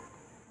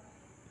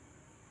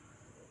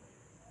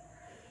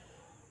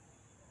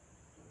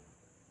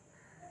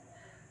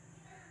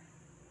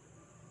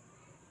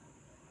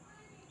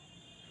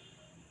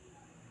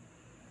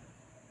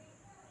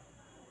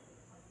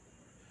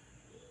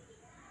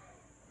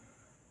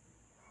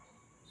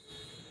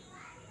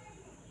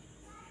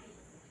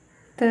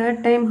 third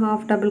time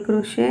half double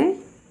crochet,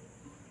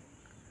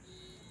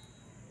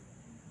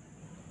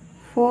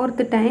 fourth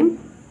time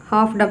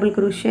half double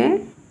crochet,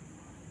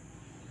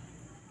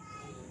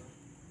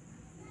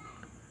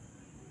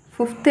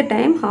 fifth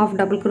time half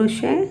double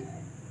crochet.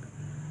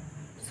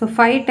 So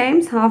 5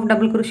 times half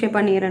double crochet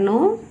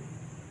பண்ணிரணும்.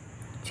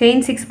 chain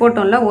 6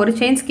 போட்டோம்ல, ஒரு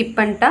chain skip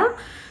பண்ணிட்டா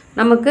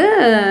நமக்கு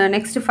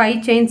next 5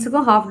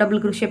 chainsக்கும் half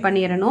double crochet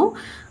பண்ணிரணும்.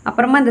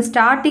 அப்புறமா இந்த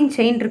starting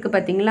chain இருக்கு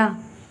பாத்தீங்களா,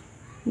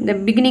 இந்த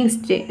beginning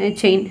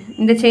chain,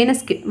 இந்த chain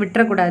skip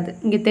விட்டுற கூடாது.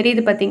 இங்க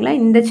தெரியுது பாத்தீங்களா,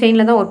 இந்த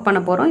chainல தான் work பண்ண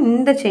போறோம்.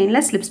 இந்த chainல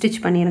slip stitch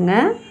பண்ணிருங்க.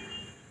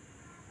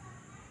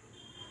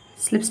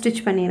 slip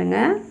stitch பண்ணிருங்க.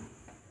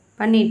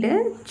 பண்ணிட்டு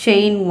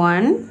chain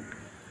 1,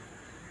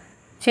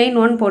 செயின்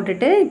 1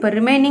 போட்டுட்டு இப்போ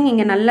ரிமைனிங்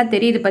இங்கே நல்லா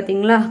தெரியுது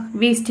பார்த்தீங்களா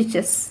வி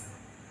ஸ்டிச்சஸ்.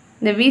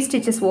 இந்த we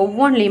stitches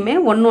ஒவ்வொன்றிலையுமே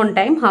 1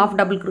 time half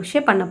double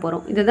crochet பண்ண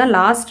போகிறோம். இதுதான்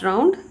லாஸ்ட்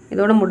ரவுண்ட்,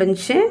 இதோட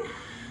முடிஞ்சு.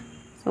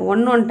 ஸோ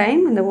 1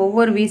 டைம் இந்த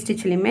ஒவ்வொரு we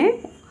ஸ்டிச்லேயுமே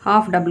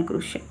half double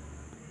crochet.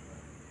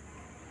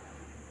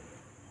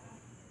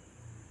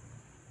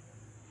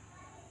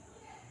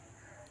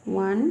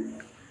 One,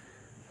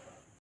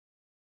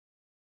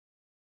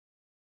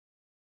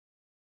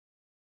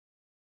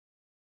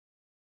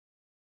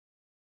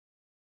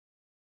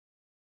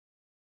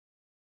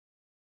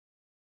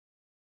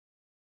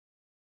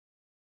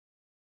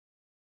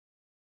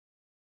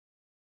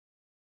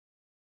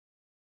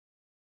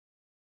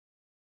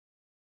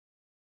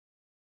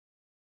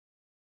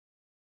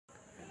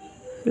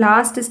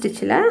 last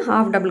ஸ்டிச்சில்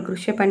half double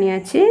crochet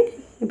பண்ணியாச்சு.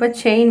 இப்போ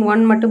செயின்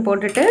 1 மட்டும்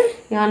போட்டுட்டு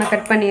யானை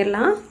கட்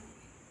பண்ணிடலாம்.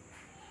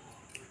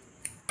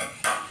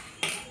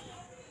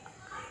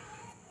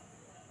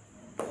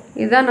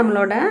 இதுதான்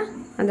நம்மளோட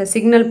அந்த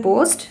சிக்னல்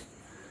போஸ்ட்.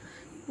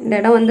 இந்த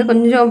இடம் வந்து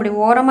கொஞ்சம் அப்படி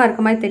ஓரமாக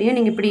இருக்க மாதிரி தெரியும்.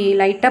 நீங்கள் இப்படி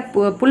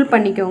லைட்டாக புல்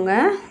பண்ணிக்கோங்க,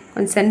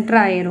 கொஞ்சம் சென்டர்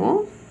ஆயிரும்.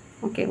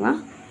 ஓகேவா?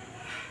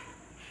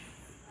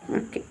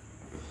 ஓகே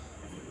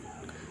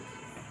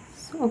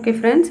ஓகே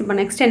ஃப்ரெண்ட்ஸ், இப்போ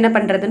நெக்ஸ்ட் என்ன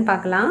பண்ணுறதுன்னு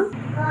பார்க்கலாம்.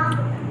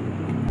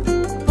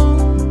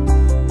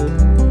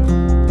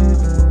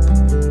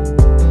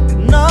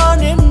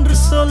 நான் என்று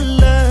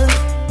சொல்ல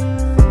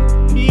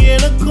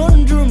எனக்கு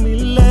ஒன்றும்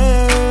இல்லை,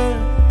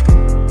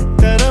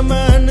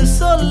 தரமன்னு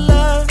சொல்ல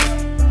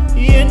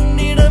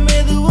என்னிடம்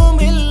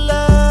எதுவும்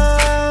இல்லை.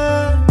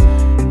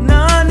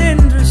 நான்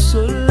என்று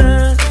சொல்ல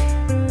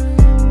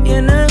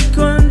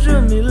எனக்கு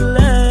ஒன்றும்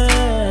இல்லை,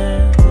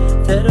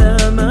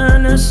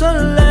 தரமன்னு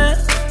சொல்ல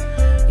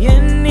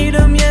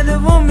என்னிடம்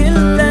எதுவும்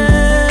இல்லை.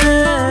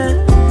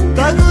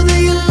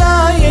 தகுதியில்லா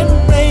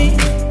என்னை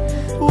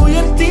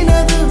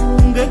உயர்த்தினது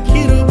உங்க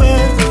கிருபை,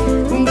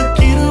 உங்க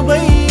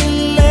கிருபை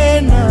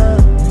இல்லைனா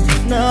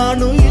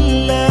நானும்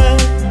இல்லை.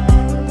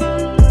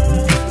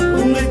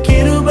 உங்க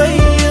கிருபை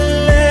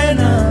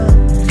இல்லைனா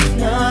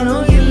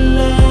நானும்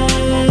இல்லை.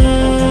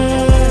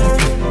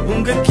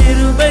 உங்க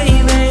கிருபை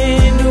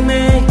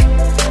வேண்டுமே,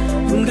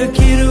 உங்க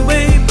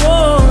கிருபை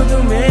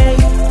போதுமே.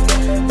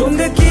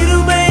 உங்க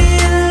கிருபை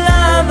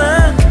இல்லாம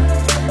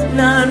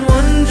நான்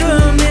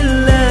ஒன்றும்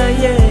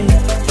இல்லையே.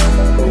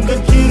 உங்க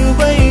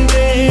கிருபை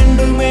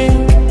வேண்டுமே,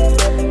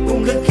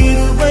 உங்க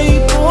கிருபை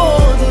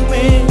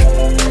போதுமே.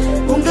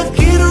 உங்க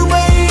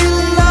கிருபை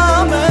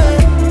இல்லாம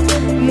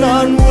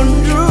நான்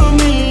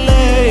ஒன்றும்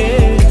இல்லையே.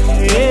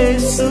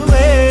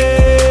 இயேசுவே,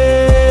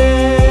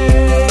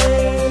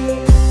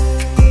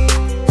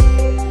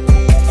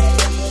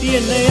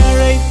 என்னை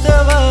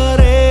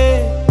அழைத்தவரே,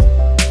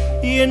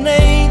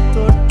 என்னை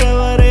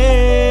தொட்டவரே,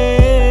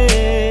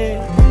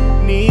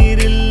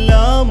 நீர்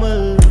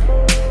இல்லாமல்.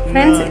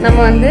 ஃப்ரெண்ட்ஸ், நம்ம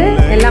வந்து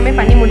எல்லாமே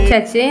பண்ணி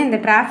முடிச்சாச்சு. இந்த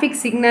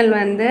டிராஃபிக் சிக்னல்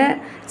வந்து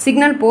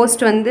சிக்னல்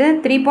போஸ்ட் வந்து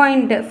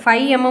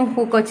 3.5 mm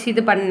ஹூக் வச்சு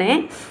இது பண்ணேன்.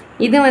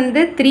 இது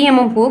வந்து 3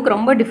 mm ஹூக்,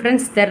 ரொம்ப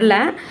டிஃப்ரென்ஸ் தெரில.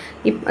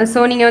 ஸோ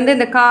நீங்கள் வந்து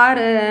இந்த கார்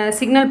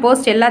சிக்னல்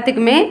போஸ்ட்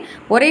எல்லாத்துக்குமே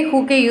ஒரே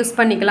ஹூக்கே யூஸ்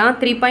பண்ணிக்கலாம்.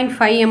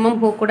 3.5 mm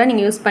ஹூக் கூட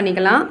நீங்கள் யூஸ்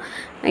பண்ணிக்கலாம்.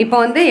 இப்போ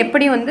வந்து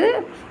எப்படி வந்து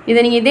இதை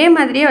நீங்கள் இதே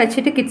மாதிரியே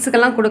வச்சுட்டு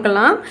கிட்ஸுக்கெல்லாம்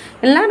கொடுக்கலாம்.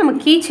 இல்லை நம்ம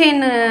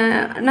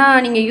கீச்செயின்னா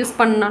நீங்கள் யூஸ்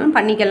பண்ணாலும்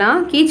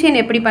பண்ணிக்கலாம்.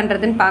 கீச்செயின் எப்படி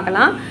பண்ணுறதுன்னு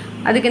பார்க்கலாம்.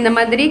 அதுக்கு இந்த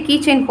மாதிரி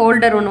கீச்செயின்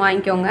ஹோல்டர் ஒன்று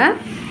வாங்கிக்கோங்க.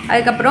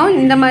 அதுக்கப்புறம்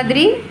இந்த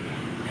மாதிரி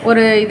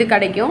ஒரு இது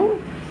கிடைக்கும்,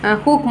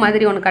 ஹூக்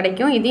மாதிரி ஒன்று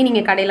கிடைக்கும். இதையும்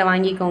நீங்கள் கடையில்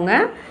வாங்கிக்கோங்க.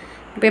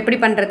 இப்போ எப்படி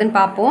பண்ணுறதுன்னு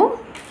பார்ப்போம்.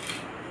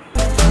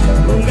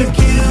 உங்க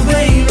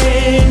கிருபை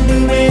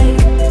வேண்டுமே,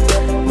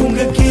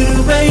 உங்க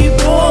கிருபை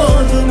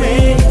போதுமே.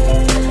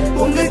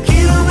 உங்க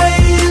கிருபை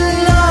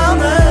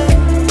இல்லாம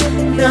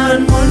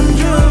நான்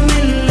ஒன்றும்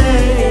இல்லை.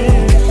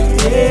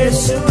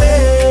 இயேசுவே,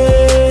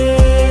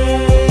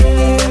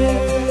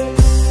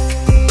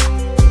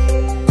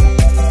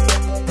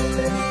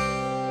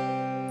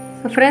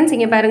 ஃப்ரெண்ட்ஸ்,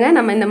 இங்கே பாருங்கள்,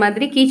 நம்ம இந்த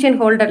மாதிரி கீச்செயின்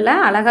ஹோல்டரில்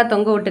அழகாக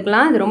தொங்க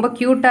விட்டுக்கலாம். இது ரொம்ப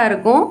க்யூட்டாக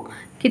இருக்கும்,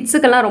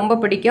 கிட்ஸுக்கெல்லாம் ரொம்ப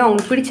பிடிக்கும்.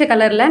 அவங்களுக்கு பிடிச்ச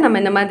கலரில் நம்ம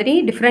இந்த மாதிரி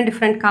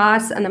டிஃப்ரெண்ட்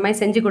கார்ஸ் அந்த மாதிரி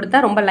செஞ்சு கொடுத்தா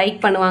ரொம்ப லைக்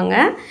பண்ணுவாங்க.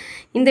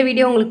 இந்த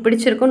வீடியோ உங்களுக்கு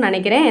பிடிச்சிருக்கும்னு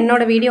நினைக்கிறேன்.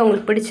 என்னோடய வீடியோ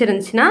உங்களுக்கு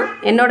பிடிச்சிருந்துச்சுன்னா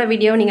என்னோடய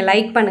வீடியோவை நீங்கள்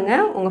லைக்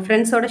பண்ணுங்கள், உங்கள்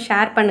ஃப்ரெண்ட்ஸோடு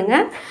ஷேர்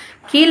பண்ணுங்கள்,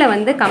 கீழே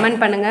வந்து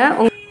கமெண்ட்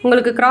பண்ணுங்கள்.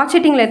 உங்களுக்கு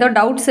க்ராச்செட்டிங்கில் ஏதோ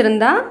டவுட்ஸ்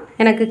இருந்தால்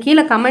எனக்கு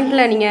கீழே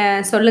கமெண்ட்டில்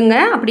நீங்கள்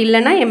சொல்லுங்கள். அப்படி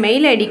இல்லைன்னா என்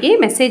மெயில் ஐடிக்கு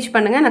மெசேஜ்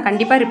பண்ணுங்கள், நான்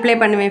கண்டிப்பாக ரிப்ளை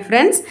பண்ணுவேன்.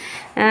 ஃப்ரெண்ட்ஸ்,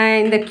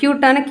 இந்த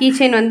க்யூட்டான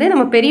கீச்செயின் வந்து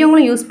நம்ம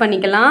பெரியவங்களும் யூஸ்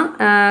பண்ணிக்கலாம்.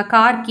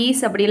 கார்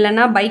கீஸ் அப்படி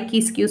இல்லைன்னா பைக்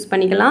கீஸ்க்கு யூஸ்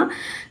பண்ணிக்கலாம்.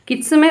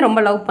 கிட்ஸுமே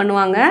ரொம்ப லவ்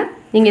பண்ணுவாங்க.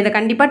 நீங்கள் இதை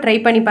கண்டிப்பாக ட்ரை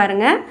பண்ணி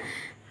பாருங்கள்.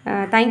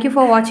 தேங்க்யூ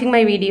ஃபார் வாட்சிங்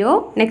மை வீடியோ.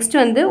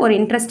 நெக்ஸ்ட் வந்து ஒரு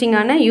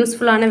இன்ட்ரெஸ்டிங்கான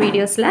யூஸ்ஃபுல்லான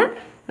வீடியோஸில்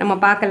நம்ம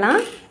பார்க்கலாம்.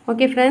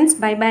 Okay friends,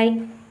 by.